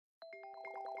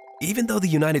Even though the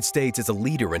United States is a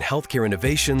leader in healthcare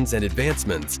innovations and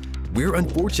advancements, we're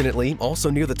unfortunately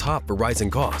also near the top for rising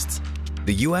costs.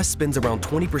 The U.S. spends around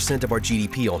 20% of our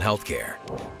GDP on healthcare,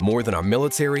 more than our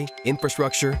military,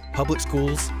 infrastructure, public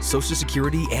schools, Social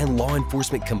Security, and law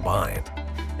enforcement combined.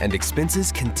 And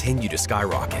expenses continue to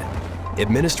skyrocket.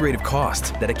 Administrative costs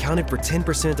that accounted for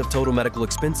 10% of total medical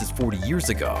expenses 40 years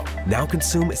ago now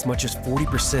consume as much as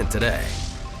 40% today.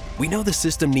 We know the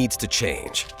system needs to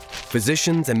change.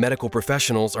 Physicians and medical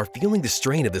professionals are feeling the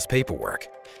strain of this paperwork.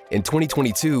 In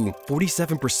 2022,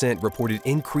 47% reported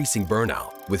increasing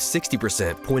burnout, with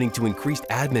 60% pointing to increased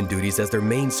admin duties as their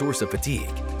main source of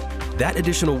fatigue. That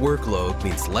additional workload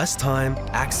means less time,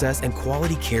 access, and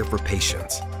quality care for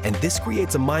patients. And this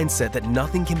creates a mindset that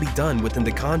nothing can be done within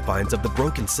the confines of the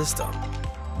broken system.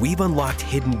 We've unlocked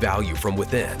hidden value from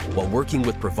within while working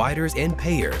with providers and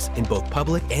payers in both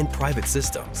public and private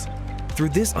systems. Through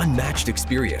this unmatched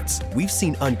experience, we've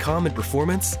seen uncommon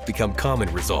performance become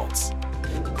common results.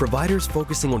 Providers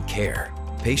focusing on care,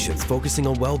 patients focusing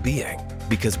on well-being,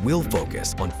 because we'll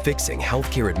focus on fixing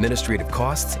healthcare administrative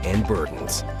costs and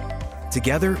burdens.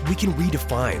 Together, we can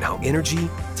redefine how energy,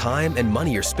 time, and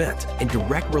money are spent in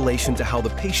direct relation to how the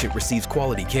patient receives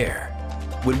quality care.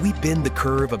 When we bend the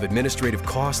curve of administrative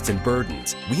costs and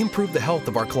burdens, we improve the health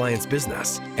of our clients'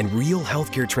 business, and real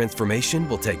healthcare transformation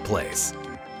will take place.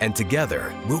 And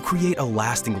together, we'll create a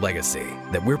lasting legacy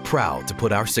that we're proud to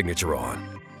put our signature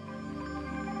on.